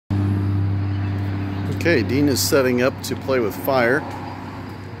Okay, Dean is setting up to play with fire.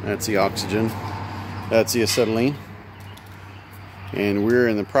 That's the oxygen. That's the acetylene. And we're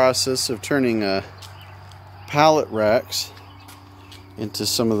in the process of turning pallet racks into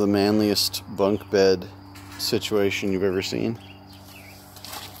some of the manliest bunk bed situation you've ever seen.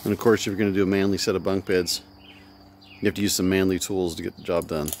 And of course, if you're going to do a manly set of bunk beds, you have to use some manly tools to get the job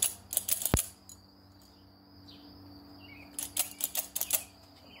done.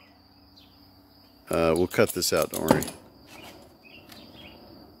 We'll cut this out, don't worry.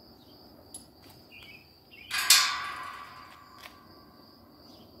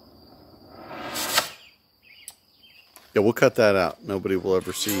 Yeah, we'll cut that out. Nobody will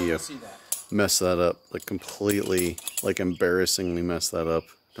ever see you mess that up. Like completely, like embarrassingly mess that up.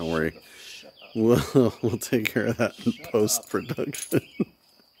 Don't worry. We'll take care of that in post-production.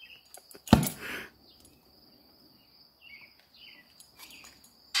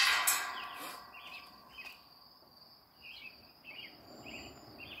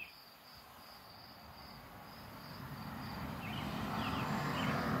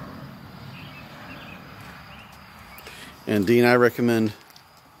 And Dean, I recommend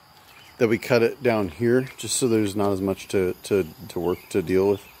that we cut it down here, just so there's not as much to work to deal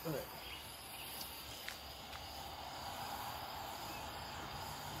with. Okay.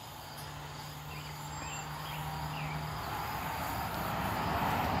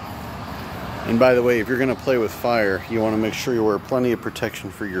 And by the way, if you're going to play with fire, you want to make sure you wear plenty of protection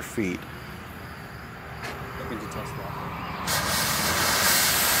for your feet. Looking to test that.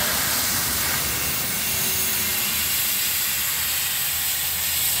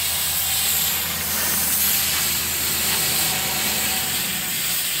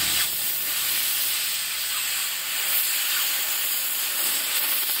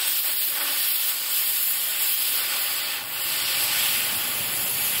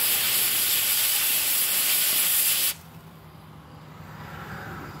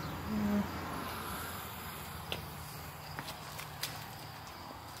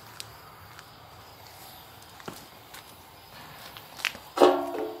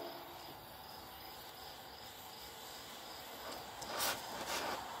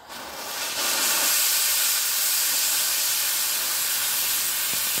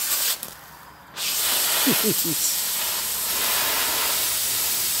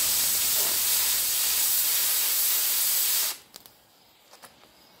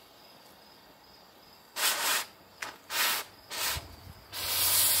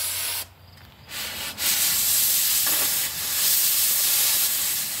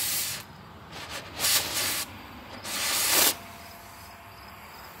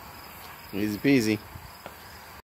 Easy peasy.